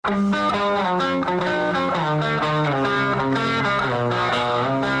This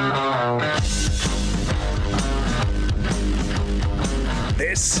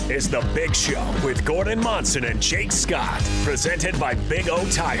is The Big Show with Gordon Monson and Jake Scott, presented by Big O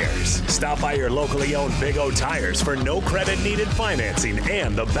Tires. Stop by your locally owned Big O Tires for no credit needed financing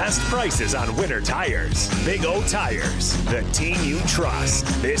and the best prices on winter tires. Big O Tires, the team you trust.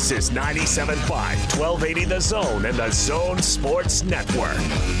 This is 97.5, 1280 The Zone and The Zone Sports Network.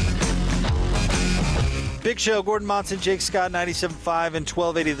 Big Show, Gordon Monson, Jake Scott, 97.5 and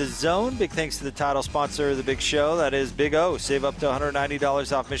 1280 The Zone. Big thanks to the title sponsor of the Big Show, that is Big O. Save up to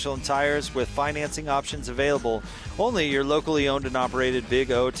 $190 off Michelin tires with financing options available. Only your locally owned and operated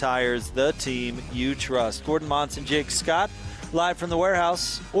Big O Tires, the team you trust. Gordon Monson, Jake Scott, live from the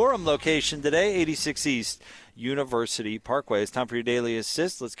warehouse, Orem location today, 86 East University Parkway. It's time for your daily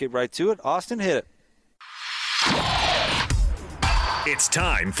assist. Let's get right to it. Austin, hit it. It's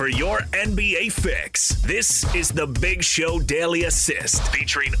time for your NBA fix. This is the Big Show Daily Assist,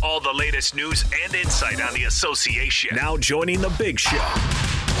 featuring all the latest news and insight on the association. Now joining the Big Show,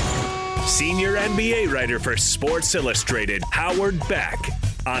 senior NBA writer for Sports Illustrated, Howard Beck,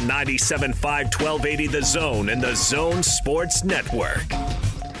 on 97.5, 1280 The Zone and The Zone Sports Network.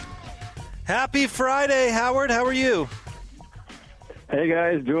 Happy Friday, Howard. How are you? Hey,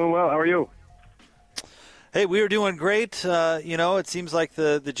 guys. Doing well. How are you? Hey, we are doing great. It seems like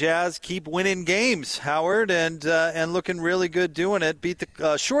the Jazz keep winning games, Howard, and looking really good doing it. Beat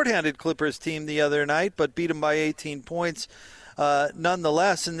the shorthanded Clippers team the other night, but beat them by 18 points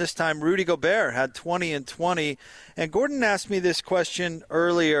nonetheless. And this time, Rudy Gobert had 20 and 20. And Gordon asked me this question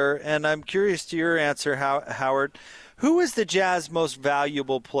earlier, and I'm curious to your answer, Howard. Who is the Jazz most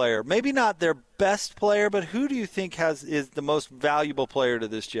valuable player? Maybe not their best player, but who do you think is the most valuable player to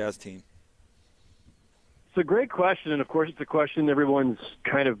this Jazz team? It's a great question, and of course, it's a question everyone's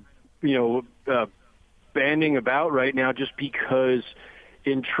kind of, banding about right now, just because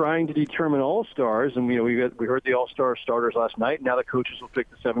in trying to determine all-stars, and we heard the all-star starters last night. Now the coaches will pick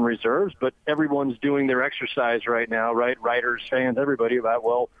the 7 reserves, but everyone's doing their exercise right now, right? Writers, fans, everybody about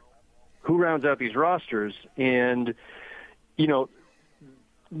who rounds out these rosters, and the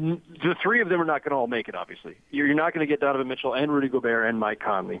 3 of them are not going to all make it. Obviously, you're not going to get Donovan Mitchell and Rudy Gobert and Mike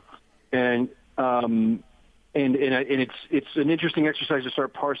Conley, and it's an interesting exercise to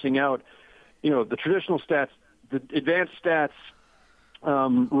start parsing out, the traditional stats, the advanced stats,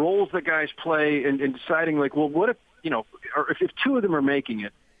 roles that guys play, and deciding what if, or if 2 of them are making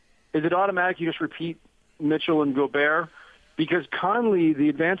it, is it automatic you just repeat Mitchell and Gobert? Because Conley, the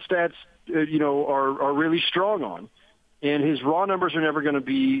advanced stats, are really strong on, and his raw numbers are never going to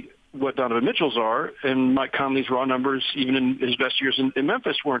be what Donovan Mitchell's are, and Mike Conley's raw numbers, even in his best years in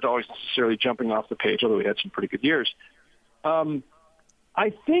Memphis, weren't always necessarily jumping off the page, although he had some pretty good years.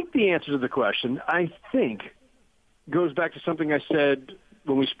 I think the answer to the question, goes back to something I said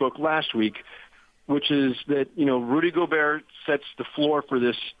when we spoke last week, which is that, Rudy Gobert sets the floor for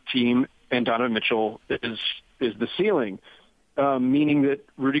this team, and Donovan Mitchell is the ceiling, meaning that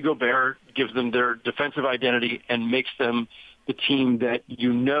Rudy Gobert gives them their defensive identity and makes them the team that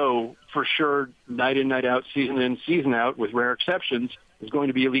for sure, night in, night out, season in, season out, with rare exceptions, is going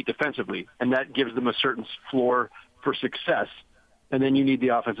to be elite defensively. And that gives them a certain floor for success. And then you need the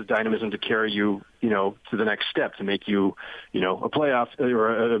offensive dynamism to carry you, to the next step, to make you, a playoff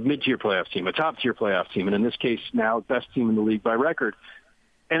or a mid-tier playoff team, a top-tier playoff team. And in this case, now, best team in the league by record.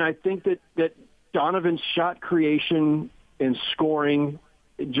 And I think that Donovan's shot creation and scoring,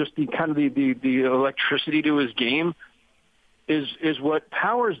 just the kind of the electricity to his game, is what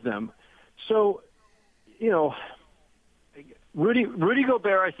powers them. So, Rudy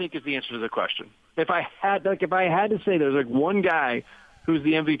Gobert, I think, is the answer to the question. If I had to say there's one guy who's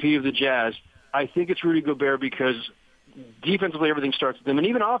the MVP of the Jazz, I think it's Rudy Gobert, because defensively everything starts with them, and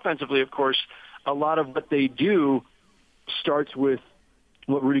even offensively, of course, a lot of what they do starts with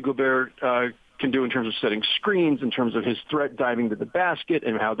what Rudy Gobert can do in terms of setting screens, in terms of his threat diving to the basket,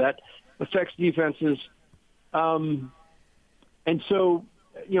 and how that affects defenses. And so,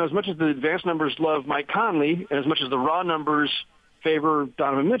 as much as the advanced numbers love Mike Conley, and as much as the raw numbers favor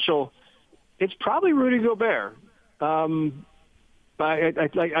Donovan Mitchell, it's probably Rudy Gobert. I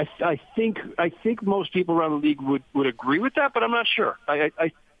think most people around the league would agree with that, but I'm not sure.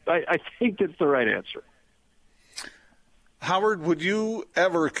 I think that's the right answer. Howard, would you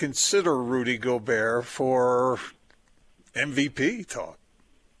ever consider Rudy Gobert for MVP talk?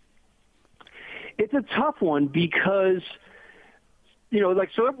 It's a tough one because, we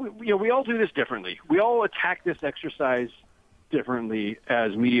all do this differently. We all attack this exercise differently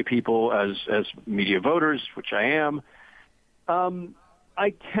as media people, as media voters, which I am.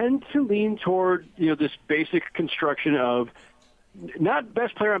 I tend to lean toward, this basic construction of not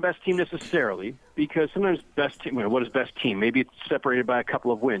best player on best team necessarily, because sometimes best team, what is best team? Maybe it's separated by a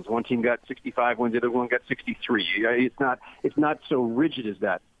couple of wins. One team got 65 wins, the other one got 63. It's not so rigid as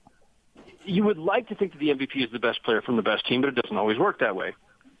that. You would like to think that the MVP is the best player from the best team, but it doesn't always work that way.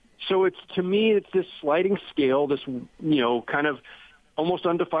 So to me, it's this sliding scale, this, kind of almost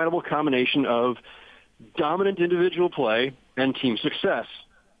undefinable combination of dominant individual play and team success.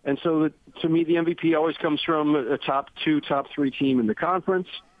 And so to me, the MVP always comes from a top 2, top 3 team in the conference.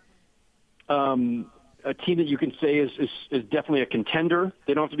 A team that you can say is definitely a contender.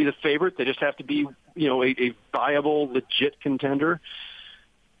 They don't have to be the favorite. They just have to be, a viable, legit contender.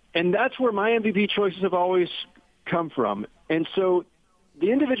 And that's where my MVP choices have always come from. And so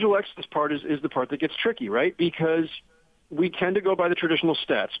the individual excellence part is the part that gets tricky, right? Because we tend to go by the traditional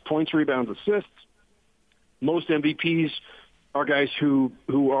stats, points, rebounds, assists. Most MVPs are guys who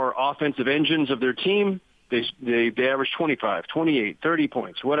are offensive engines of their team. They average 25, 28, 30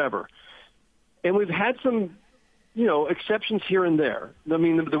 points, whatever. And we've had some, exceptions here and there. I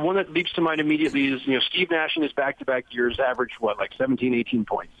mean, the one that leaps to mind immediately is, Steve Nash in his back-to-back years averaged, 17, 18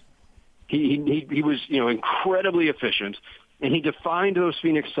 points. He was, incredibly efficient, and he defined those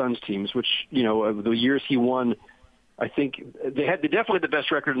Phoenix Suns teams, which, the years he won, I think they definitely had the best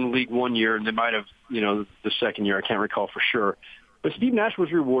record in the league one year, and they might have, the second year. I can't recall for sure. But Steve Nash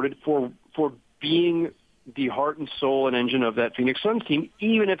was rewarded for being the heart and soul and engine of that Phoenix Suns team,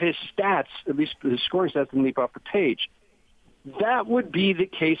 even if his stats, at least his scoring stats, didn't leap off the page. That would be the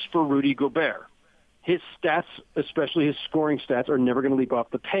case for Rudy Gobert. His stats, especially his scoring stats, are never going to leap off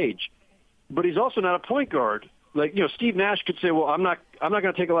the page. But he's also not a point guard. Like, Steve Nash could say, well, I'm not going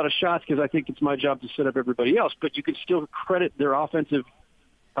to take a lot of shots because I think it's my job to set up everybody else. But you can still credit their offensive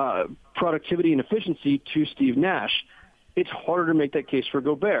productivity and efficiency to Steve Nash. It's harder to make that case for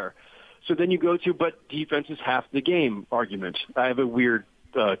Gobert. So then you go to, but defense is half the game argument. I have a weird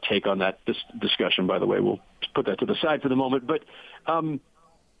take on that discussion, by the way. We'll put that to the side for the moment. But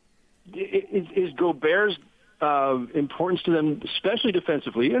is Gobert's importance to them, especially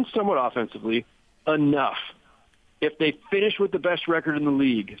defensively and somewhat offensively, enough? If they finish with the best record in the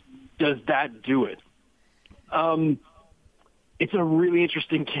league, does that do it? It's a really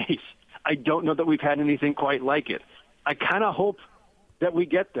interesting case. I don't know that we've had anything quite like it. I kind of hope that we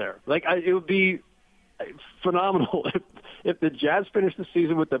get there. It would be phenomenal if the Jazz finish the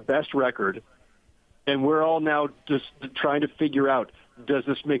season with the best record, and we're all now just trying to figure out, does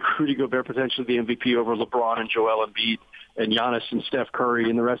this make Rudy Gobert potentially the MVP over LeBron and Joel Embiid and Giannis and Steph Curry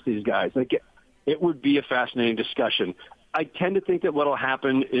and the rest of these guys? It would be a fascinating discussion. I tend to think that what will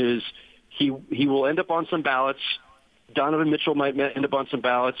happen is he will end up on some ballots. Donovan Mitchell might end up on some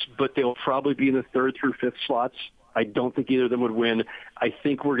ballots, but they'll probably be in the 3rd through 5th slots. I don't think either of them would win. I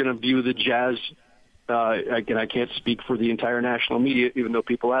think we're going to view the Jazz, again, I can't speak for the entire national media, even though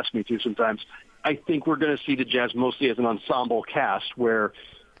people ask me to sometimes. I think we're going to see the Jazz mostly as an ensemble cast where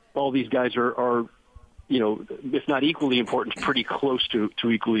all these guys are if not equally important, pretty close to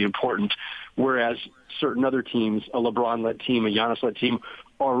equally important, whereas certain other teams, a LeBron-led team, a Giannis-led team,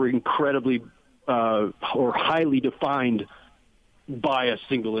 are incredibly or highly defined by a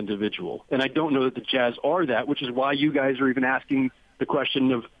single individual. And I don't know that the Jazz are that, which is why you guys are even asking the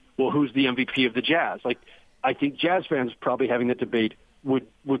question of, well, who's the MVP of the Jazz? I think Jazz fans probably having that debate would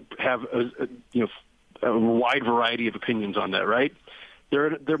have a wide variety of opinions on that, right?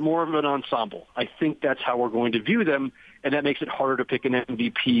 They're more of an ensemble. I think that's how we're going to view them, and that makes it harder to pick an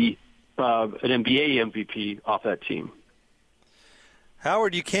MVP, an NBA MVP off that team.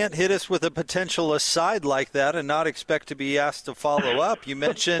 Howard, you can't hit us with a potential aside like that and not expect to be asked to follow up. You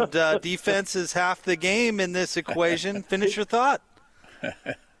mentioned defense is half the game in this equation. Finish your thought.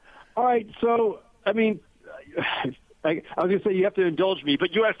 All right. So, I mean, I was going to say you have to indulge me,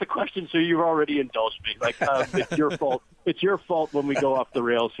 but you asked the question, so you've already indulged me. It's your fault. It's your fault when we go off the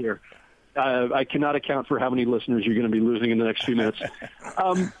rails here. I cannot account for how many listeners you're going to be losing in the next few minutes,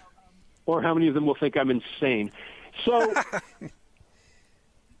 or how many of them will think I'm insane. So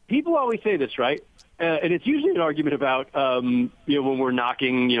people always say this, right? And it's usually an argument about, when we're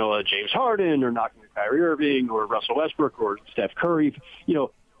knocking, James Harden or knocking Kyrie Irving or Russell Westbrook or Steph Curry.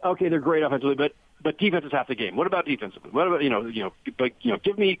 Okay, they're great offensively, but defense is half the game. What about defensively? What about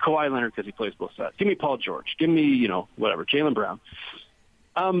give me Kawhi Leonard because he plays both sides. Give me Paul George. Give me whatever, Jaylen Brown.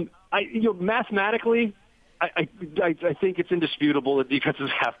 Mathematically, I think it's indisputable that defense is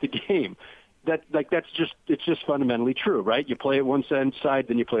half the game. It's just fundamentally true, right? You play at one side,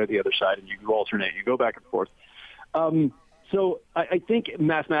 then you play at the other side, and you alternate. You go back and forth. So I think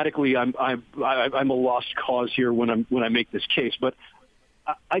mathematically, I'm a lost cause here when I make this case. But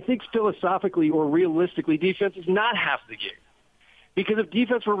I think philosophically or realistically, defense is not half the game. Because if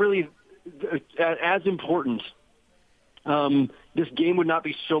defense were really as important, this game would not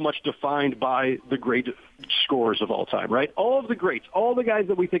be so much defined by the great scorers of all time, right? All of the greats, all the guys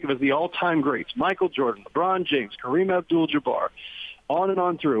that we think of as the all-time greats, Michael Jordan, LeBron James, Kareem Abdul-Jabbar, on and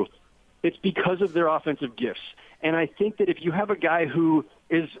on through, it's because of their offensive gifts. And I think that if you have a guy who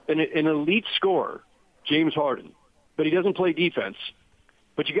is an elite scorer, James Harden, but he doesn't play defense,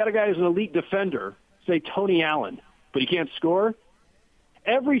 but you got a guy who's an elite defender, say Tony Allen, but he can't score,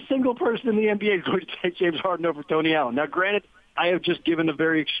 every single person in the NBA is going to take James Harden over Tony Allen. Now, granted, I have just given a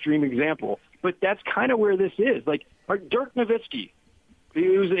very extreme example, but that's kind of where this is. Like Dirk Nowitzki, he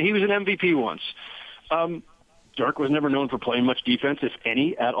was an MVP once. Dirk was never known for playing much defense, if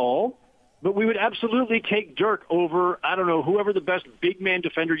any, at all. But we would absolutely take Dirk over, I don't know, whoever the best big man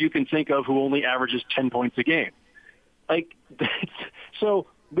defender you can think of who only averages 10 points a game. So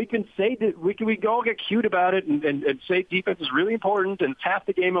we can say that we all get cute about it and say defense is really important and tap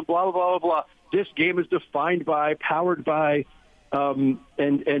the game and blah, blah, blah, blah. This game is defined by, powered by, and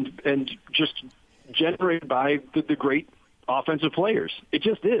just generated by the great offensive players. It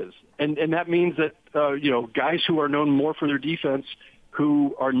just is. And that means that, guys who are known more for their defense,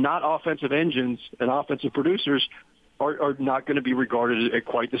 who are not offensive engines and offensive producers, are not going to be regarded at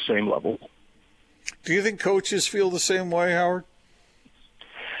quite the same level. Do you think coaches feel the same way, Howard?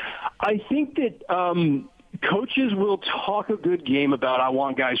 I think that coaches will talk a good game about I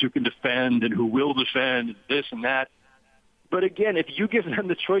want guys who can defend and who will defend and this and that. But again, if you give them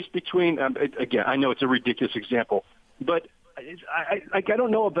the choice between, again, I know it's a ridiculous example, but I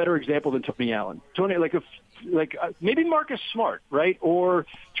don't know a better example than Tony Allen. Maybe Marcus Smart, right? Or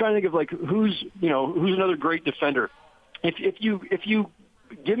trying to think of who's another great defender. If you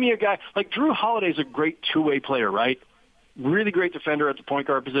give me a guy like Drew Holiday's a great two-way player, right? Really great defender at the point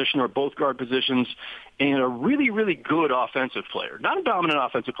guard position or both guard positions, and a really, really good offensive player. Not a dominant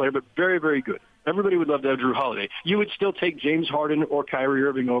offensive player, but very, very good. Everybody would love to have Drew Holiday. You would still take James Harden or Kyrie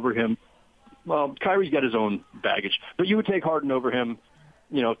Irving over him. Well, Kyrie's got his own baggage, but you would take Harden over him,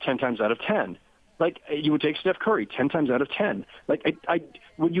 10 times out of 10. You would take Steph Curry 10 times out of 10.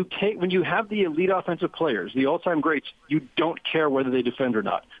 When you have the elite offensive players, the all-time greats, you don't care whether they defend or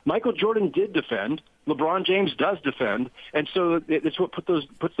not. Michael Jordan did defend. LeBron James does defend, and so it's what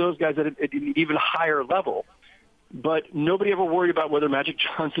puts those guys at an even higher level. But nobody ever worried about whether Magic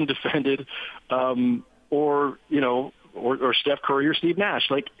Johnson defended, or Steph Curry or Steve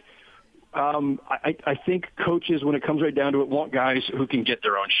Nash. I think coaches, when it comes right down to it, want guys who can get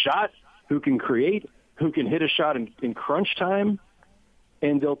their own shot, who can create, who can hit a shot in crunch time,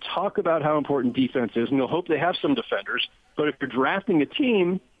 and they'll talk about how important defense is, and they'll hope they have some defenders. But if you're drafting a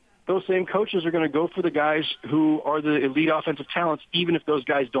team, those same coaches are going to go for the guys who are the elite offensive talents, even if those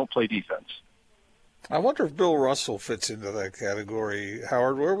guys don't play defense. I wonder if Bill Russell fits into that category.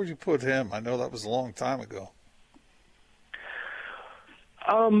 Howard, where would you put him? I know that was a long time ago.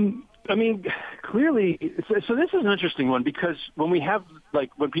 Clearly, so this is an interesting one because when we have,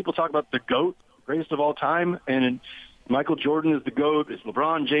 when people talk about the GOAT, greatest of all time, and Michael Jordan is the GOAT, is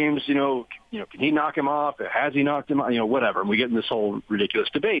LeBron James, can he knock him off? Has he knocked him off? Whatever. And we get in this whole ridiculous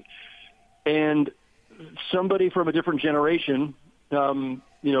debate. And somebody from a different generation, the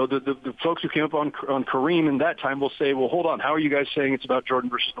folks who came up on Kareem in that time will say, well, hold on, how are you guys saying it's about Jordan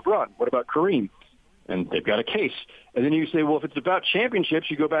versus LeBron? What about Kareem? And they've got a case. And then you say, well, if it's about championships,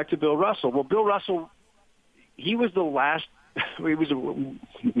 you go back to Bill Russell. Well, Bill Russell, he was the last, he was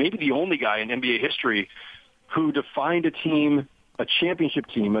maybe the only guy in NBA history who defined a team, a championship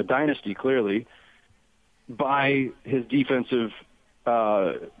team, a dynasty, clearly, by his defensive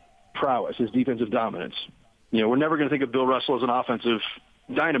prowess, his defensive dominance. We're never going to think of Bill Russell as an offensive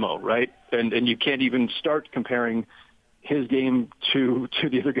dynamo, right? And you can't even start comparing his game to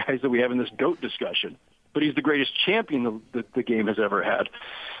the other guys that we have in this GOAT discussion. But he's the greatest champion the game has ever had.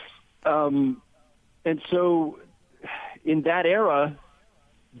 And so in that era,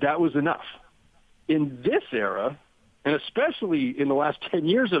 that was enough. In this era, and especially in the last 10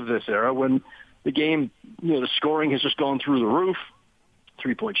 years of this era, when the game, the scoring has just gone through the roof,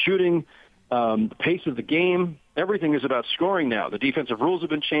 three-point shooting, the pace of the game, everything is about scoring now. The defensive rules have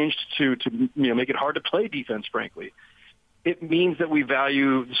been changed to make it hard to play defense, frankly. It means that we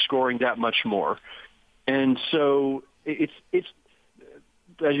value the scoring that much more. And so it's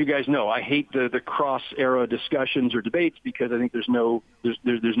as you guys know, I hate the cross-era discussions or debates because I think there's no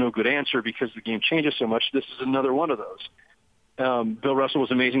good answer because the game changes so much. This is another one of those. Bill Russell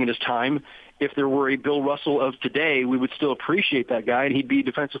was amazing in his time. If there were a Bill Russell of today, we would still appreciate that guy, and he'd be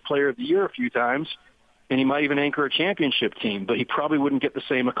Defensive Player of the Year a few times, and he might even anchor a championship team, but he probably wouldn't get the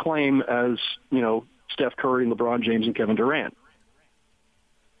same acclaim as, Steph Curry and LeBron James and Kevin Durant.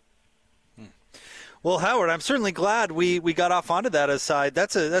 Well, Howard, I'm certainly glad we got off onto that aside.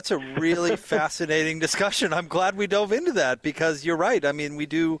 That's a really fascinating discussion. I'm glad we dove into that because you're right. I mean, we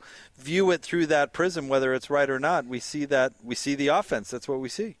do view it through that prism, whether it's right or not. We see the offense. That's what we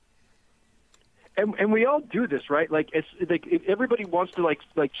see. And we all do this, right? Like it's like everybody wants to wants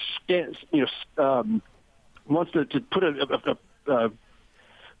to put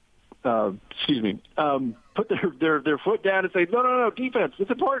put their foot down and say no, defense, it's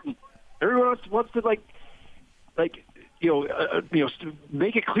important. Everyone wants to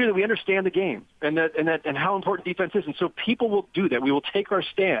make it clear that we understand the game and how important defense is, and so people will do that. We will take our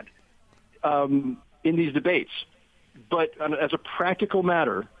stand in these debates, but as a practical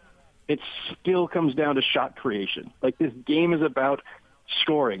matter, it still comes down to shot creation. Like, this game is about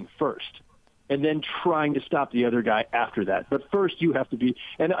scoring first and then trying to stop the other guy after that. But first you have to be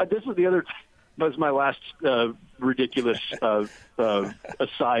 – and this was my last ridiculous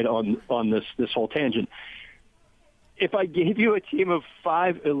aside on this whole tangent. If I gave you a team of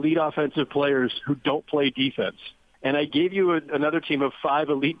 5 elite offensive players who don't play defense, and I gave you another team of 5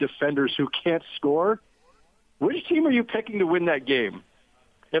 elite defenders who can't score, which team are you picking to win that game?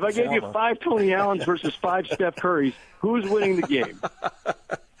 If I gave you 5 Tony Allens versus 5 Steph Currys, who's winning the game?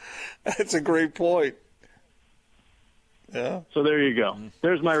 That's a great point. Yeah. So there you go.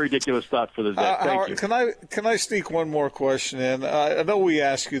 There's my ridiculous thought for the day. Thank you. Can I sneak one more question in? I know we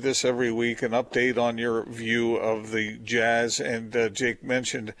ask you this every week, an update on your view of the Jazz, and Jake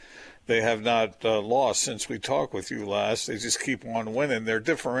mentioned they have not lost since we talked with you last. They just keep on winning. Their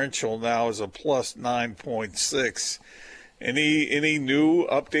differential now is a plus 9.6. Any new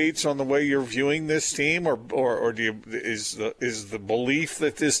updates on the way you're viewing this team, or is the belief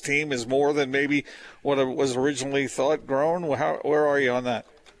that this team is more than maybe what it was originally thought grown? Where are you on that?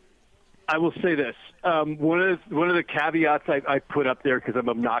 I will say this: one of the caveats I put up there, because I'm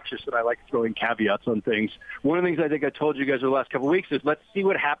obnoxious and I like throwing caveats on things. One of the things I think I told you guys over the last couple of weeks is let's see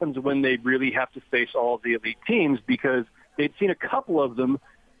what happens when they really have to face all of the elite teams, because they'd seen a couple of them,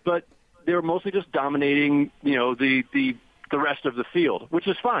 but they were mostly just dominating, the rest of the field, which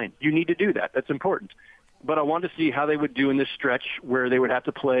is fine. You need to do that. That's important. But I wanted to see how they would do in this stretch where they would have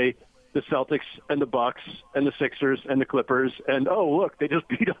to play the Celtics and the Bucks and the Sixers and the Clippers. And, oh, look, they just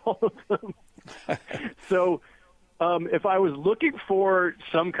beat all of them. So if I was looking for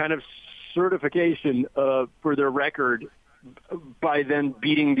some kind of certification for their record by then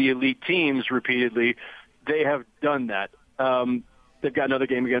beating the elite teams repeatedly, they have done that. They've got another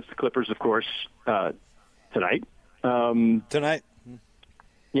game against the Clippers, of course, tonight. Tonight.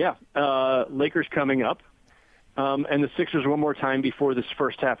 Yeah. Lakers coming up. And the Sixers one more time before this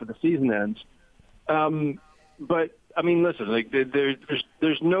first half of the season ends. But I mean, listen, like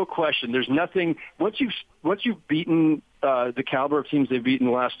there's no question. There's nothing once you've beaten the caliber of teams they've beaten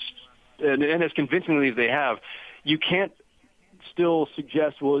the last and as convincingly as they have, you can't still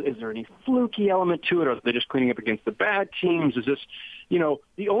suggest, well, is there any fluky element to it, or are they just cleaning up against the bad teams? Is this,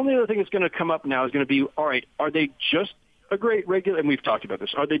 the only other thing that's going to come up now is going to be, all right, are they just a great regular, and we've talked about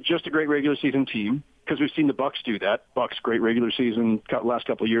this, are they just a great regular season team? Because we've seen the Bucks do that. Bucks, great regular season, last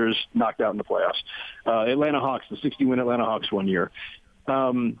couple of years, knocked out in the playoffs. Atlanta Hawks, the 60-win Atlanta Hawks one year.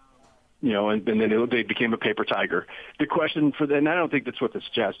 And then they became a paper tiger. The question for them, and I don't think that's what this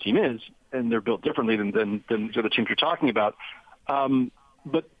Jazz team is, and they're built differently than the other teams you're talking about.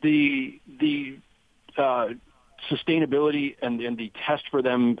 But the sustainability and the test for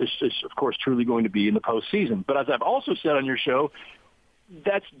them is, of course, truly going to be in the postseason. But as I've also said on your show,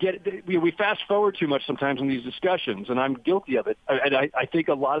 we fast forward too much sometimes in these discussions, and I'm guilty of it. And I think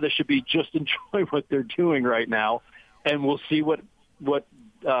a lot of this should be just enjoy what they're doing right now, and we'll see what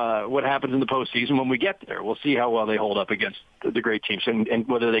happens in the postseason when we get there. We'll see how well they hold up against the great teams, and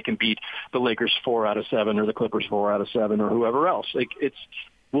whether they can beat the Lakers 4 out of 7 or the Clippers 4 out of 7 or whoever else.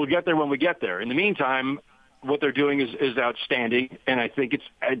 We'll get there when we get there. In the meantime, what they're doing is outstanding, and I think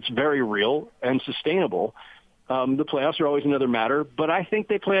it's very real and sustainable. The playoffs are always another matter, but I think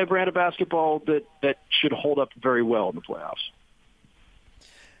they play a brand of basketball that should hold up very well in the playoffs.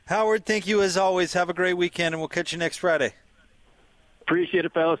 Howard, thank you as always. Have a great weekend, and we'll catch you next Friday. Appreciate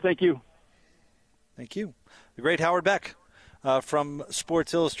it, fellas. Thank you. Thank you. The great Howard Beck from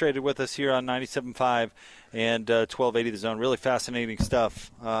Sports Illustrated with us here on 97.5 and 1280 The Zone. Really fascinating stuff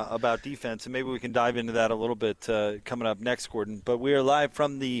about defense, and maybe we can dive into that a little bit coming up next, Gordon. But we are live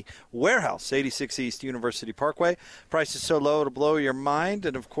from the warehouse, 86 East University Parkway. Price is so low it'll blow your mind,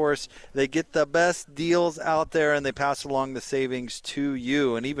 and, of course, they get the best deals out there, and they pass along the savings to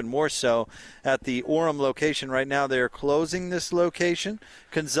you, and even more so at the Orem location. Right now they are closing this location,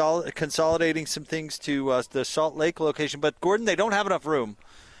 consolidating some things to the Salt Lake location. But, Gordon, they don't have enough room,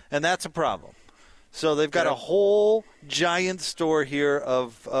 and that's a problem. So they've got a whole giant store here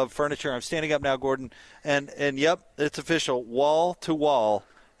of furniture. I'm standing up now, Gordon, and yep, it's official, wall to wall,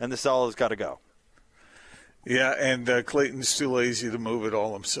 and this all has got to go. Yeah, and Clayton's too lazy to move it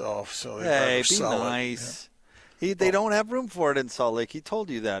all himself. So hey, be nice. Yeah. They don't have room for it in Salt Lake. He told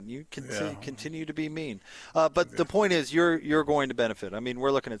you that. You continue to be mean. But the point is, you're going to benefit. I mean,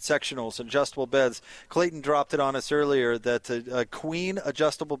 we're looking at sectionals, adjustable beds. Clayton dropped it on us earlier that a queen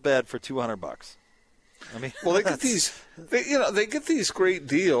adjustable bed for $200. I mean, well, they get these, they get these great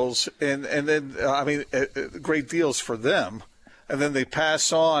deals, and then great deals for them, and then they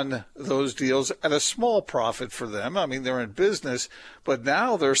pass on those deals at a small profit for them. I mean, they're in business, but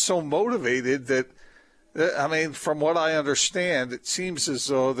now they're so motivated that, I mean, from what I understand, it seems as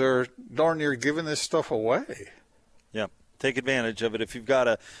though they're darn near giving this stuff away. Yeah, take advantage of it. If you've got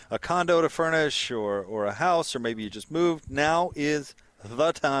a condo to furnish or a house, or maybe you just moved, now is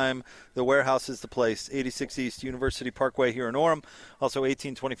the time. The warehouse is the place. 86 East University Parkway here in Orem. Also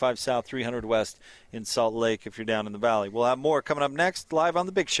 1825 South, 300 West in Salt Lake if you're down in the valley. We'll have more coming up next, live on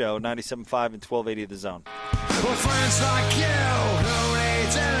The Big Show, 97.5 and 1280 The Zone. Well, friends like you, who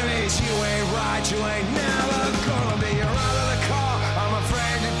needs enemies? You ain't right, you ain't never gonna be. You're out of the car, I'm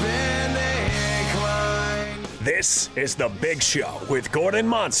afraid to bend the incline. This is The Big Show with Gordon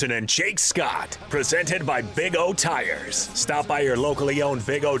Monson and Jake Scott, presented by Big O Tires. Stop by your locally owned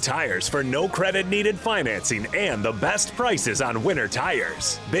Big O Tires for no credit needed financing and the best prices on winter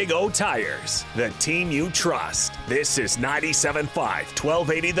tires. Big O Tires, the team you trust. This is 97.5,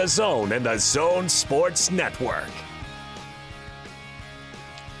 1280 The Zone and the Zone Sports Network.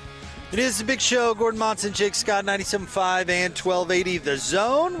 It is The Big Show. Gordon Monson, Jake Scott, 97.5 and 1280 The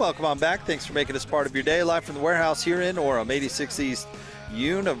Zone. Welcome on back. Thanks for making us part of your day. Live from the warehouse here in Orem, 86 East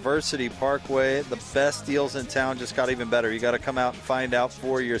University Parkway. The best deals in town just got even better. You got to come out and find out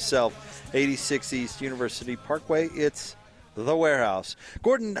for yourself. 86 East University Parkway. It's the warehouse.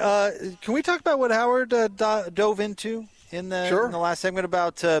 Gordon, can we talk about what Howard dove into in the last segment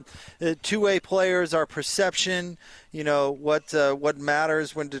about two-way players, our perception, what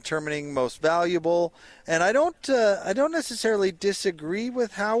matters when determining most valuable? And I don't necessarily disagree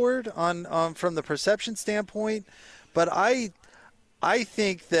with Howard on from the perception standpoint, but I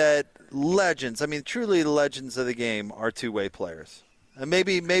think that legends, I mean truly legends of the game, are two-way players. And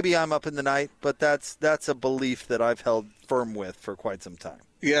maybe I'm up in the night, but that's a belief that I've held firm with for quite some time.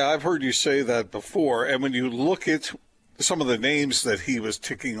 Yeah, I've heard you say that before. And when you look at some of the names that he was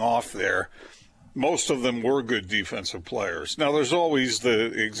ticking off there, most of them were good defensive players. Now, there's always the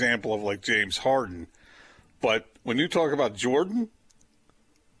example of like James Harden. But when you talk about Jordan,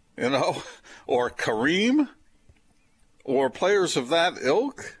 or Kareem, or players of that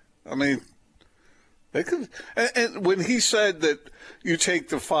ilk, I mean, they could. And when he said that you take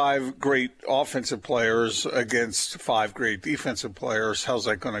the 5 great offensive players against 5 great defensive players, how's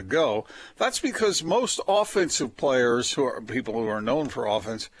that going to go? That's because most offensive players, people who are known for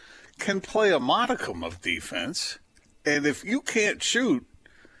offense, can play a modicum of defense. And if you can't shoot,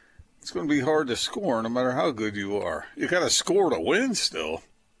 it's going to be hard to score no matter how good you are. You got to score to win still.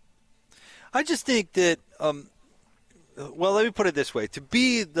 I just think that well, let me put it this way. To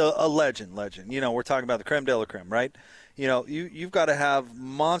be a legend, we're talking about the creme de la creme, right? You've got to have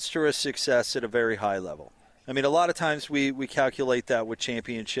monstrous success at a very high level. I mean, a lot of times we calculate that with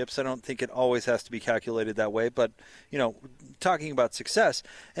championships. I don't think it always has to be calculated that way, but, talking about success.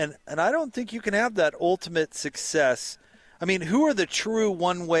 And I don't think you can have that ultimate success. I mean, who are the true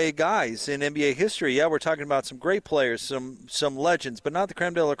one-way guys in NBA history? Yeah, we're talking about some great players, some legends, but not the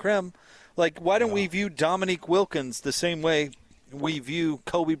creme de la creme. Like, why don't we view Dominique Wilkins the same way we view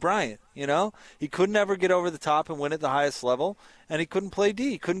Kobe Bryant? He couldn't ever get over the top and win at the highest level, and he couldn't play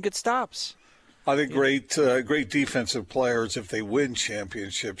D. He couldn't get stops. I think great defensive players, if they win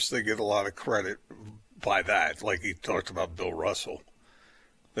championships, they get a lot of credit by that. Like he talked about Bill Russell.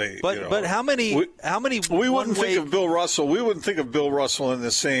 But how many? We wouldn't think of Bill Russell. We wouldn't think of Bill Russell in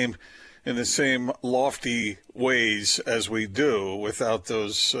the same lofty ways as we do without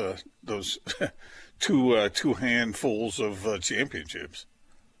those two handfuls of championships.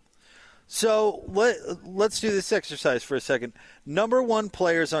 So let's do this exercise for a second. Number one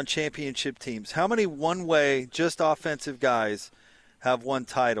players on championship teams. How many one-way, just offensive guys have won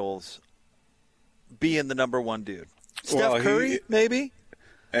titles being the number one dude? Steph Curry, maybe?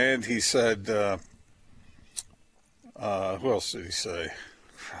 And he said, who else did he say?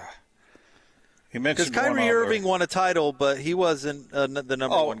 He mentioned because Kyrie Irving won a title, but he wasn't the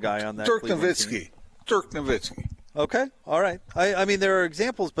number one guy on that Dirk Cleveland team. Nowitzki. Dirk Nowitzki. Okay, all right. I mean, there are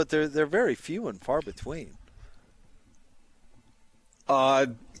examples, but they're very few and far between.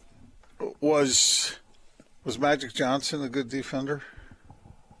 Was Magic Johnson a good defender?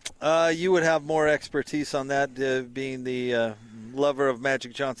 You would have more expertise on that, being the lover of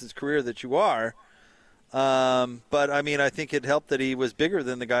Magic Johnson's career that you are. But, I mean, I think it helped that he was bigger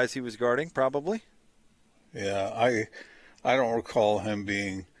than the guys he was guarding, probably. Yeah, I don't recall him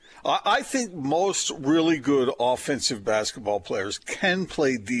being – I think most really good offensive basketball players can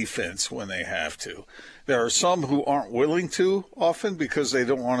play defense when they have to. There are some who aren't willing to often because they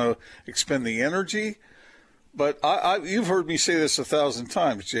don't want to expend the energy. But you've heard me say this 1,000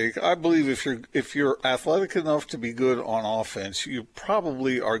 times, Jake. I believe if you're athletic enough to be good on offense, you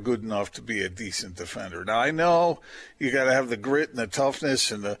probably are good enough to be a decent defender. Now I know you got to have the grit and the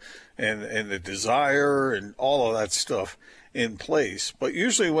toughness and the desire and all of that stuff in place. But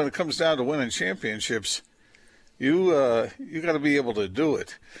usually when it comes down to winning championships, you got to be able to do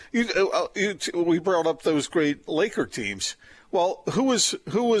it. We brought up those great Laker teams. Well, who was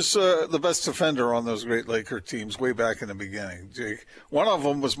the best defender on those great Laker teams way back in the beginning, Jake? One of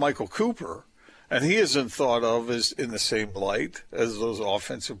them was Michael Cooper, and he isn't thought of as in the same light as those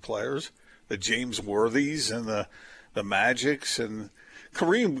offensive players, the James Worthys and the Magics, and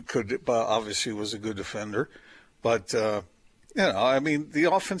Kareem obviously was a good defender, but I mean, the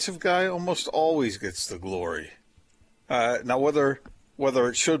offensive guy almost always gets the glory. Now, whether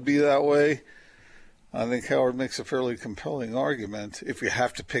it should be that way, I think Howard makes a fairly compelling argument if you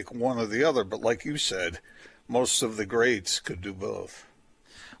have to pick one or the other. But like you said, most of the greats could do both.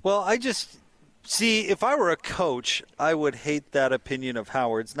 Well, I just see, if I were a coach, I would hate that opinion of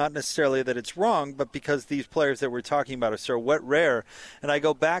Howard's. Not necessarily that it's wrong, but because these players that we're talking about are so rare. And I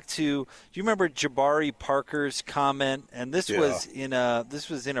go back to, do you remember Jabari Parker's comment? And this was in a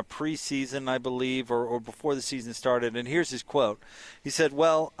preseason, I believe, or before the season started. And here's his quote. He said,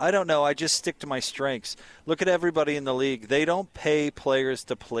 "Well, I don't know. I just stick to my strengths. Look at everybody in the league. They don't pay players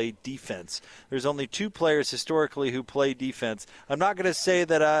to play defense. There's only two players historically who play defense. I'm not going to say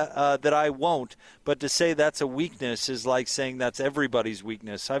that I won't, but to say that's a weakness is like saying that's everybody's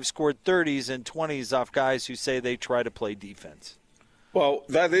weakness. I've scored 30s and 20s off guys who say they try to play defense." Well,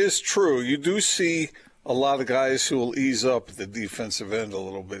 that is true. You do see a lot of guys who will ease up at the defensive end a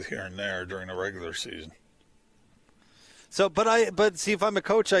little bit here and there during the regular season. So, but see, if I'm a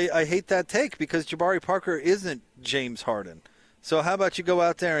coach, I hate that take because Jabari Parker isn't James Harden. So how about you go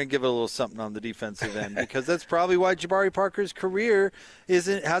out there and give it a little something on the defensive end, because that's probably why Jabari Parker's career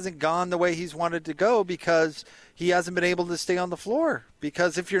hasn't gone the way he's wanted to go, because he hasn't been able to stay on the floor.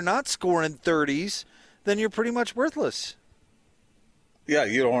 Because if you're not scoring 30s, then you're pretty much worthless. Yeah,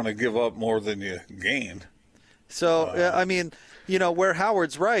 you don't want to give up more than you gain. So, I mean, where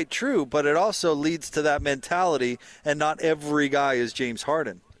Howard's right, true, but it also leads to that mentality, and not every guy is James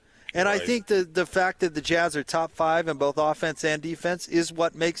Harden. And right. I think the fact that the Jazz are top 5 in both offense and defense is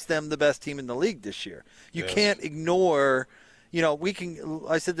what makes them the best team in the league this year. You can't ignore,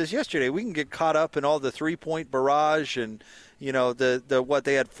 I said this yesterday, we can get caught up in all the three-point barrage and,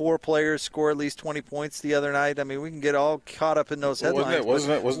 they had 4 players score at least 20 points the other night. I mean, we can get all caught up in those headlines.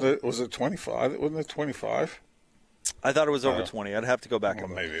 Was it 25? Wasn't it 25? I thought it was over 20. I'd have to go back and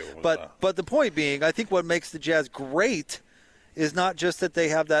look. Maybe it was but the point being, I think what makes the Jazz great is not just that they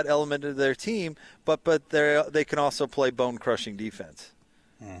have that element of their team, but they can also play bone-crushing defense.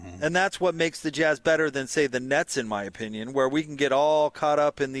 Mm-hmm. And that's what makes the Jazz better than, say, the Nets, in my opinion, where we can get all caught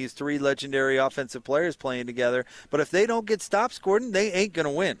up in these 3 legendary offensive players playing together. But if they don't get stops, Gordon, they ain't going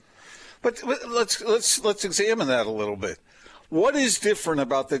to win. But let's examine that a little bit. What is different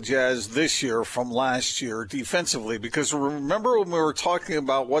about the Jazz this year from last year defensively? Because remember when we were talking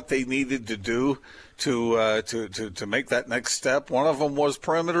about what they needed to do to make that next step? One of them was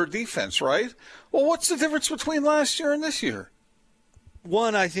perimeter defense, right? Well, what's the difference between last year and this year?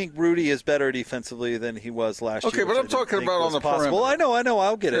 One, I think Rudy is better defensively than he was last year. Okay, but I'm talking about on the perimeter. Well, I know,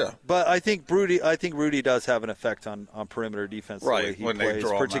 I'll get it. But I think Rudy does have an effect on perimeter defense, right, the way he plays,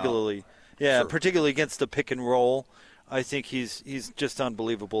 particularly against the pick and roll. I think he's just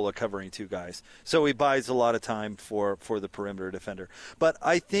unbelievable at covering 2 guys. So he buys a lot of time for the perimeter defender. But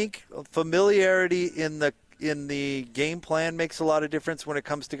I think familiarity in in the game plan makes a lot of difference when it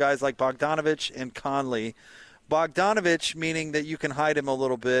comes to guys like Bogdanovich and Conley. Bogdanovich, meaning that you can hide him a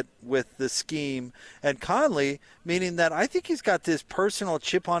little bit with the scheme, and Conley, meaning that I think he's got this personal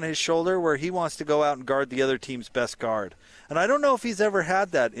chip on his shoulder where he wants to go out and guard the other team's best guard. And I don't know if he's ever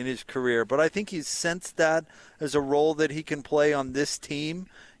had that in his career, but I think he's sensed that as a role that he can play on this team.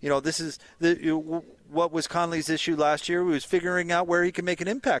 This is what was Conley's issue last year. He was figuring out where he can make an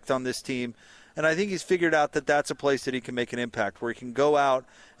impact on this team. And I think he's figured out that that's a place that he can make an impact, where he can go out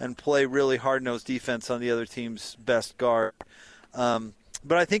and play really hard-nosed defense on the other team's best guard.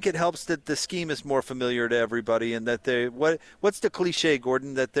 But I think it helps that the scheme is more familiar to everybody, and that what's the cliche,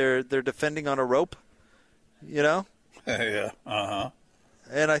 Gordon, that they're defending on a rope, Yeah.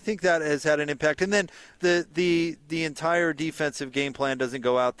 And I think that has had an impact. And then the entire defensive game plan doesn't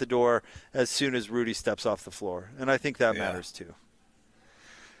go out the door as soon as Rudy steps off the floor, and I think that matters too.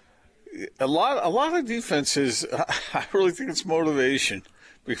 A lot of defenses, I really think it's motivation,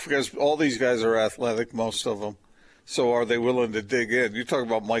 because all these guys are athletic, most of them. So are they willing to dig in? You talk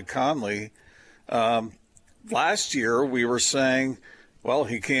about Mike Conley. Last year we were saying, well,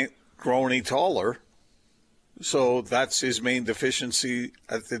 he can't grow any taller, so that's his main deficiency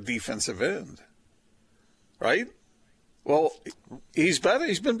at the defensive end, right? Well, he's better.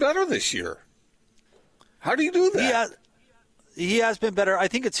 He's been better this year. How do you do that? He has been better. I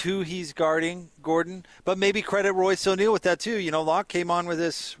think it's who he's guarding, Gordon. But maybe credit Royce O'Neal with that, too. Locke came on with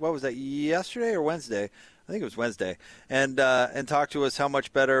this, what was that, yesterday or Wednesday? I think it was Wednesday. And talked to us how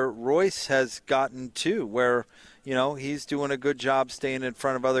much better Royce has gotten, too, where, he's doing a good job staying in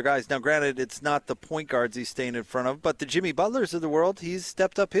front of other guys. Now, granted, it's not the point guards he's staying in front of, but the Jimmy Butlers of the world, he's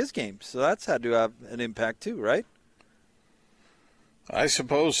stepped up his game. So that's had to have an impact, too, right? I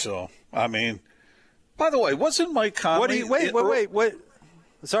suppose so. I mean, by the way, wasn't Mike Conley... Wait.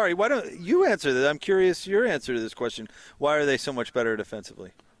 Sorry, why don't you answer this? I'm curious your answer to this question. Why are they so much better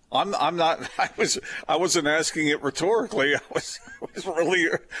defensively? I'm not. I wasn't asking it rhetorically. I was really,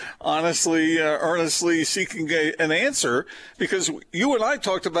 honestly, earnestly seeking an answer, because you and I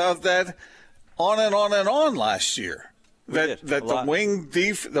talked about that on and on and on last year. That the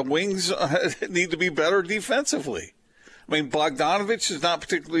wings need to be better defensively. I mean, Bogdanovich is not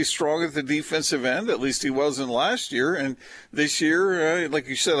particularly strong at the defensive end. At least he wasn't last year. And this year, like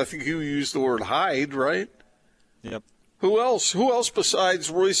you said, I think you used the word hide, right? Yep. Who else? Who else besides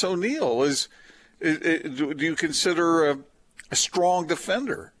Royce O'Neal do you consider a strong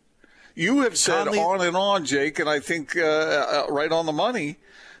defender? You have said on and on, Jake, and I think right on the money,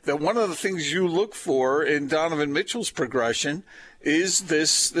 that one of the things you look for in Donovan Mitchell's progression is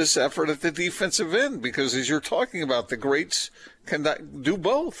this effort at the defensive end, because as you're talking about, the greats can do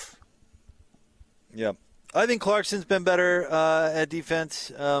both. Yep. I think Clarkson's been better at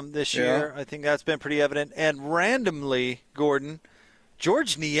defense this year. I think that's been pretty evident. And randomly, Gordon,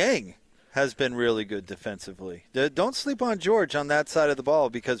 George Niang has been really good defensively. Don't sleep on George on that side of the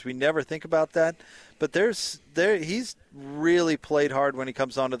ball, because we never think about that. But he's really played hard when he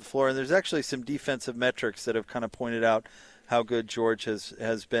comes onto the floor, and there's actually some defensive metrics that have kind of pointed out how good George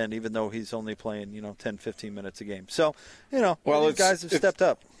has been, even though he's only playing 10, 15 minutes a game. So, these guys have stepped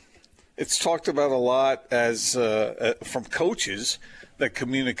up. It's talked about a lot as from coaches that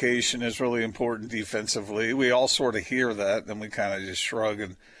communication is really important defensively. We all sort of hear that, and we kind of just shrug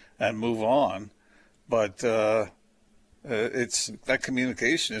and move on. But it's that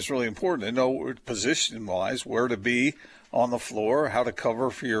communication is really important to know position-wise where to be on the floor, how to cover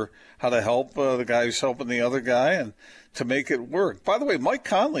how to help the guy who's helping the other guy, and to make it work. By the way, Mike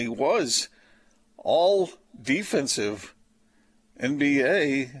Conley was all defensive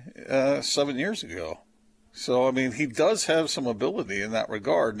NBA 7 years ago. So, I mean, he does have some ability in that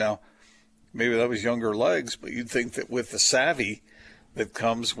regard. Now, maybe that was younger legs, but you'd think that with the savvy that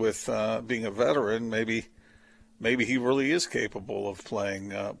comes with being a veteran, maybe he really is capable of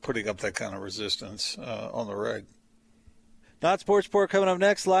putting up that kind of resistance on the reg. Not Sports Report coming up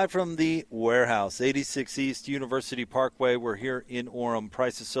next, live from the warehouse, 86 East University Parkway. We're here in Orem.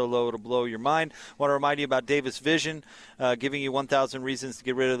 Price is so low it'll blow your mind. Want to remind you about Davis Vision, giving you 1,000 reasons to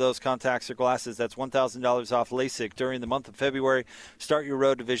get rid of those contacts or glasses. That's $1,000 off LASIK during the month of February. Start your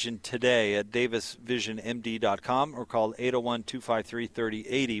road to vision today at davisvisionmd.com or call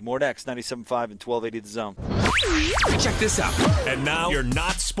 801-253-3080. More next, 97.5 and 1280 The Zone. Check this out. And now your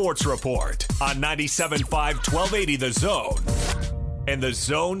Not Sports Report on 97.5, 1280 The Zone and the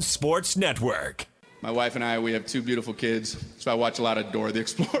Zone Sports Network. My wife and I, we have two beautiful kids, so I watch a lot of Dora the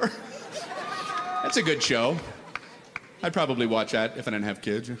Explorer. That's a good show. I'd probably watch that if I didn't have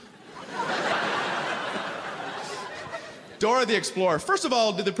kids. Dora the Explorer. First of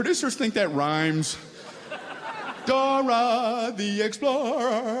all, did the producers think that rhymes? Dora the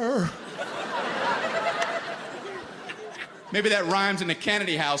Explorer. Maybe that rhymes in the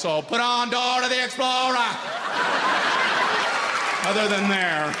Kennedy household. Put on Dora the Explorer. Other than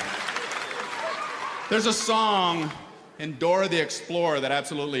there's a song in Dora the Explorer that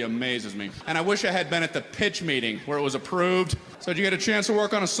absolutely amazes me. And I wish I had been at the pitch meeting where it was approved. So did you get a chance to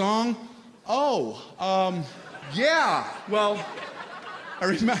work on a song? Yeah. Well, I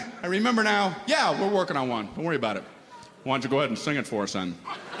remember now. Yeah, we're working on one. Don't worry about it. Why don't you go ahead and sing it for us then?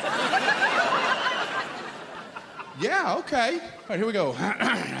 Yeah, okay. All right, here we go.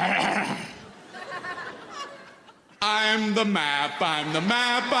 I'm the map, I'm the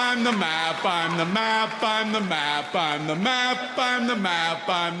map, I'm the map, I'm the map, I'm the map, I'm the map, I'm the map,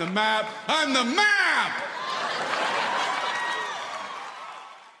 I'm the map, I'm the map!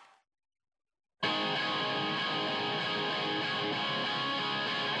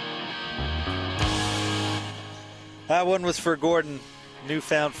 That one was for Gordon,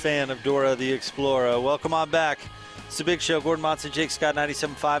 newfound fan of Dora the Explorer. Welcome on back. It's the Big Show. Gordon Monson, Jake Scott, 97.5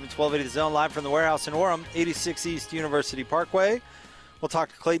 and 1280 The Zone, live from the warehouse in Orem, 86 East University Parkway. We'll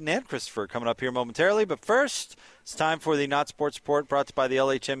talk to Clayton and Christopher coming up here momentarily. But first, it's time for the Not Sports Report brought to you by the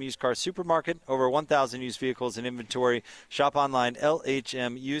LHM Used Car Supermarket. Over 1,000 used vehicles in inventory. Shop online,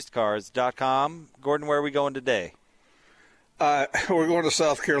 LHMusedcars.com. Gordon, where are we going today? We're going to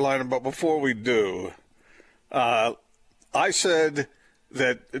South Carolina, but before we do, I said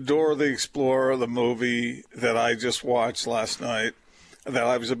that Dora the Explorer, the movie that I just watched last night, that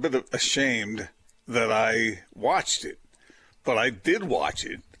I was a bit ashamed that I watched it. But I did watch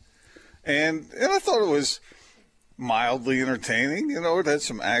it. And I thought it was mildly entertaining. You know, it had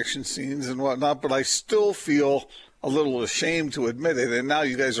some action scenes and whatnot, but I still feel a little ashamed to admit it. And now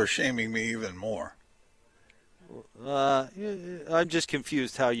you guys are shaming me even more. I'm just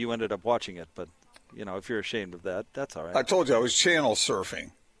confused how you ended up watching it, but you know, if you're ashamed of that, that's all right. I told you I was channel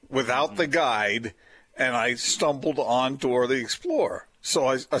surfing without the guide, and I stumbled on Dora the Explorer. So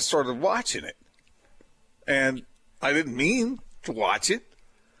I started watching it. And I didn't mean to watch it.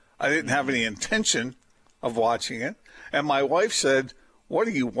 I didn't have any intention of watching it. And my wife said, "What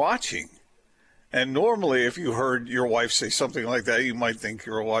are you watching?" And normally if you heard your wife say something like that, you might think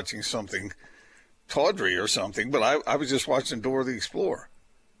you were watching something tawdry or something. But I was just watching Dora the Explorer.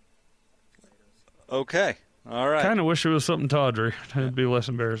 Okay. All right. Kind of wish it was something tawdry. It'd be less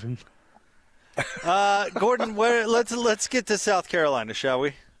embarrassing. Gordon, let's get to South Carolina, shall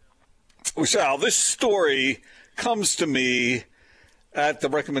we? We shall. This story comes to me at the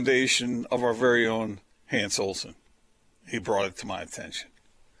recommendation of our very own Hans Olsen. He brought it to my attention.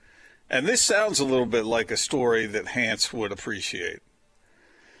 And this sounds a little bit like a story that Hans would appreciate.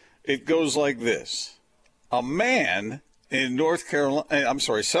 It goes like this. A man in South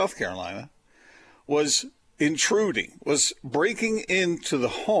Carolina, was breaking into the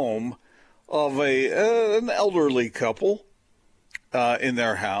home of an elderly couple in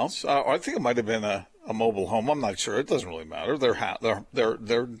their house. I think it might have been a mobile home. I'm not sure. It doesn't really matter.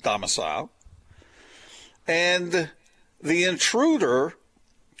 Their domicile. And the intruder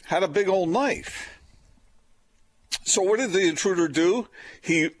had a big old knife. So what did the intruder do?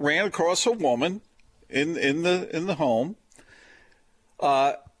 He ran across a woman in the home,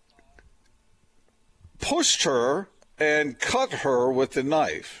 pushed her and cut her with the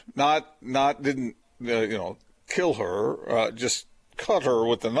knife. Didn't kill her, just cut her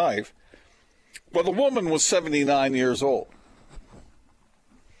with the knife. Well, the woman was 79 years old.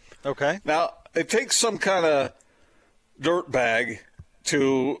 Okay. Now, it takes some kind of dirtbag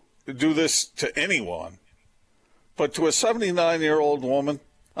to do this to anyone. But to a 79-year-old woman,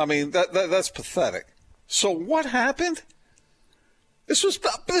 I mean, that's pathetic. So what happened? This is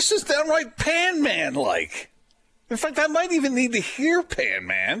downright Pan Man-like. In fact, I might even need to hear Pan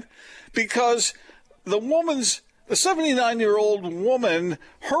Man, because the 79-year-old woman,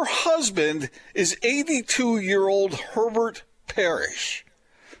 her husband is 82-year-old Herbert Parrish,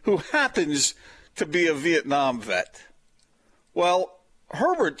 who happens to be a Vietnam vet. Well,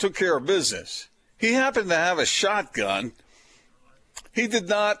 Herbert took care of business. He happened to have a shotgun. He did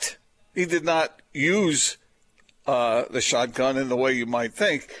not use the shotgun in the way you might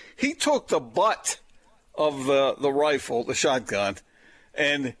think. He took the butt of the rifle, the shotgun,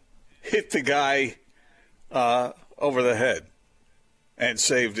 and hit the guy over the head and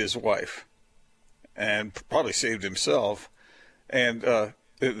saved his wife and probably saved himself. And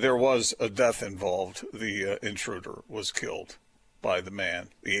there was a death involved. The intruder was killed by the man,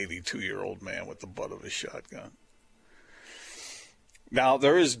 the 82-year-old man with the butt of his shotgun. Now,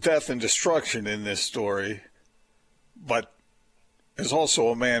 there is death and destruction in this story, but there's also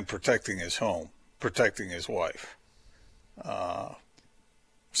a man protecting his home, protecting his wife.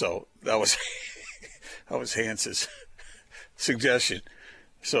 So that was Hans's suggestion.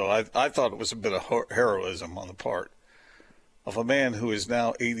 So I thought it was a bit of heroism on the part of a man who is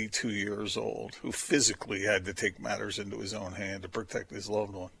now 82 years old, who physically had to take matters into his own hand to protect his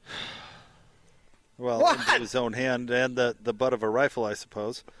loved one. Well, into his own hand and the butt of a rifle, I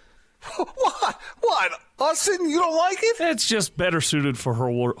suppose. What? What? Austin, you don't like it? It's just better suited for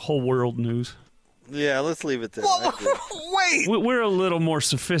her whole world news. Yeah, let's leave it there. Well, wait. We're a little more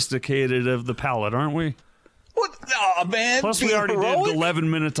sophisticated of the palate, aren't we? What? Oh, man. Plus, we being already heroic? did 11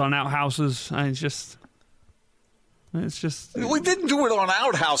 minutes on outhouses. It's just. We didn't do it on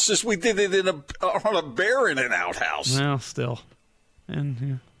outhouses. We did it on a bear in an outhouse. Well, still. And,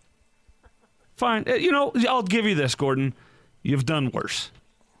 yeah. Fine. I'll give you this, Gordon. You've done worse.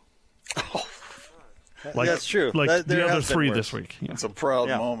 Oh. That's true. Like There the other has been 3 worse. this week. Yeah. It's a proud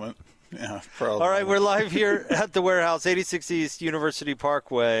moment. Yeah, proud. All right, moment. we're live here at the warehouse, 86 East University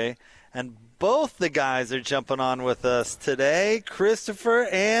Parkway, and both the guys are jumping on with us today. Christopher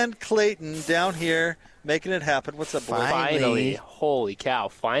and Clayton down here making it happen. What's up, boys? Finally. Holy cow,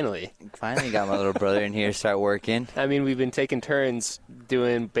 finally. Finally got my little brother in here to start working. I mean, we've been taking turns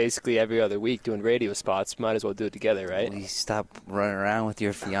doing basically every other week doing radio spots. Might as well do it together, right? We stop running around with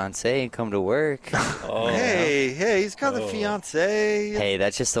your fiance and come to work. Hey, he's got the fiance. Hey,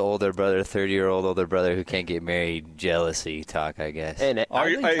 that's just the older brother, 30-year-old older brother who can't get married. Jealousy talk, I guess. And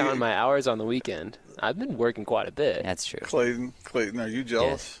I've been counting my hours on the weekend. I've been working quite a bit. That's true. Clayton, are you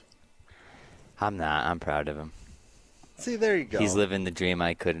jealous? I'm not. I'm proud of him. See, there you go. He's living the dream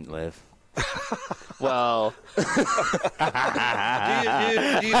I couldn't live. Well, do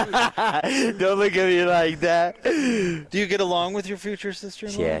Don't look at me like that. you get along with your future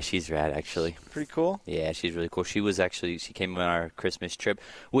sister-in-law? Yeah, she's rad, actually. Pretty cool. Yeah, she's really cool. She came on our Christmas trip,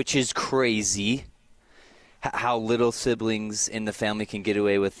 which is crazy. How little siblings in the family can get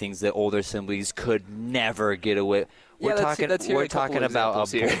away with things that older siblings could never get away. We're talking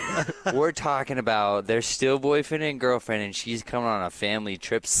about they're still boyfriend and girlfriend, and she's coming on a family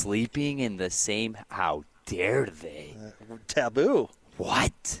trip, sleeping in the same. How dare they? Taboo.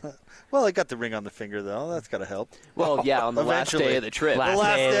 What? Well, I got the ring on the finger, though. That's got to help. well, yeah, on the last Eventually. day of the trip. The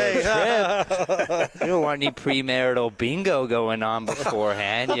last day. You don't want any premarital bingo going on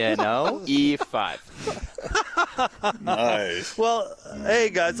beforehand, you know? E5. Nice. Well, hey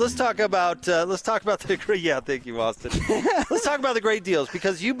guys, let's talk about the great. Yeah, thank you, Austin. Let's talk about the great deals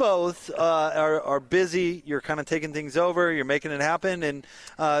because you both are busy. You're kind of taking things over. You're making it happen, and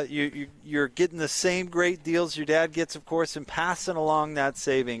you're getting the same great deals your dad gets, of course, and passing along that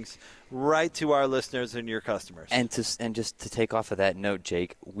savings right to our listeners and your customers. And just to take off of that note,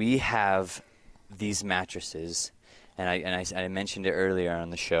 Jake, we have these mattresses, and I mentioned it earlier on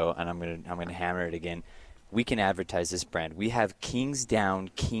the show, and I'm gonna hammer it again. We can advertise this brand. We have Kings Down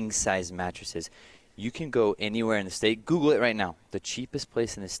king size mattresses. You can go anywhere in the state. Google it right now. The cheapest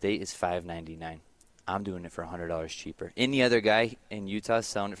place in the state is $5.99. I'm doing it for $100 cheaper. Any other guy in Utah is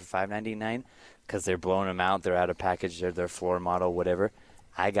selling it for $5.99 because they're blowing them out. They're out of package. They're their floor model, whatever.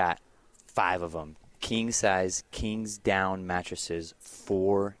 I got 5 of them. King size, Kings Down mattresses,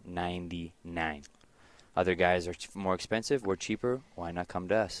 $4.99. Other guys are more expensive. We're cheaper. Why not come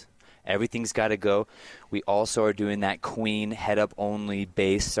to us? Everything's got to go. We also are doing that queen head-up only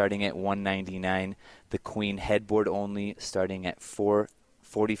base starting at $199. The queen headboard only starting at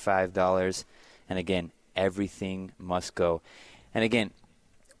 $45. And again, everything must go. And again,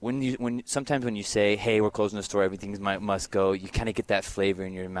 sometimes when you say, "Hey, we're closing the store, everything must go," you kind of get that flavor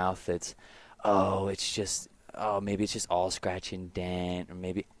in your mouth that's, maybe it's just all scratch and dent, or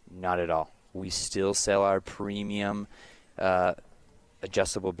maybe not at all. We still sell our premium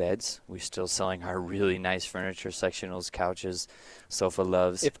adjustable beds. We're still selling our really nice furniture, sectionals, couches, sofa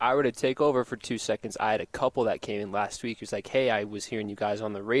loves. If I were to take over for 2 seconds, I had a couple that came in last week who's like, "Hey, I was hearing you guys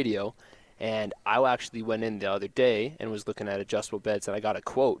on the radio, and I actually went in the other day and was looking at adjustable beds, and I got a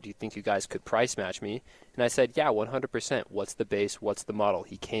quote. Do you think you guys could price match me?" And I said, "Yeah, 100%. What's the base? What's the model?"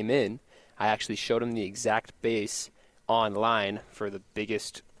 He came in. I actually showed him the exact base online for the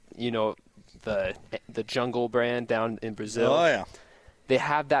biggest, the Jungle brand down in Brazil. Oh, yeah. They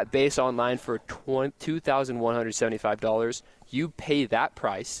have that base online for $2,175. You pay that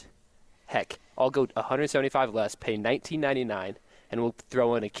price. Heck, I'll go $175 less, pay $19.99, and we'll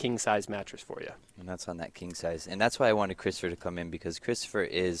throw in a king-size mattress for you. And that's on that king size. And that's why I wanted Christopher to come in, because Christopher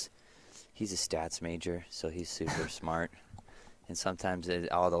he's a stats major, so he's super smart. And sometimes,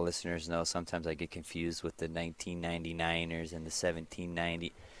 all the listeners know, sometimes I get confused with the 1999ers and the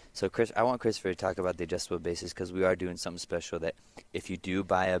 1790. So, Chris, I want Christopher to talk about the adjustable bases because we are doing something special that if you do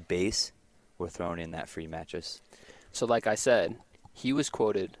buy a base, we're throwing in that free mattress. So like I said, he was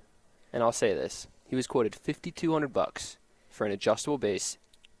quoted, and I'll say this, he was quoted $5,200 for an adjustable base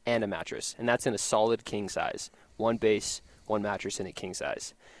and a mattress, and that's in a solid king size. One base, one mattress in a king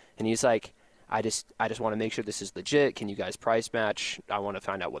size. And he's like, I just want to make sure this is legit. Can you guys price match? I want to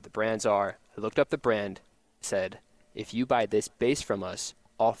find out what the brands are. I looked up the brand, said, if you buy this base from us,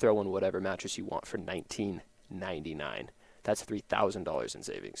 I'll throw in whatever mattress you want for $19.99. That's $3,000 in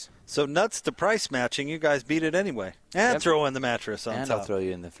savings. So nuts to price matching, you guys beat it anyway. And throw in the mattress on and top. I'll throw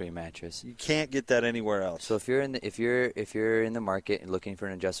you in the free mattress. You can't get that anywhere else. So if you're in the market and looking for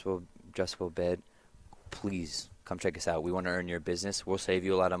an adjustable bed, please come check us out. We want to earn your business. We'll save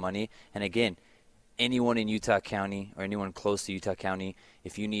you a lot of money. And again, anyone in Utah County or anyone close to Utah County,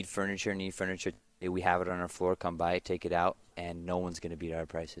 if you need furniture, we have it on our floor. Come by, take it out, and no one's going to beat our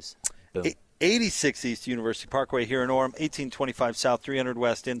prices. Boom. 86 East University Parkway here in Orem, 1825 South, 300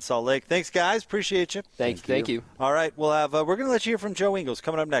 West in Salt Lake. Thanks, guys. Appreciate you. Thank you. All right, we're going to let you hear from Joe Ingles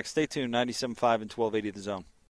coming up next. Stay tuned, 97.5 and 1280 The Zone.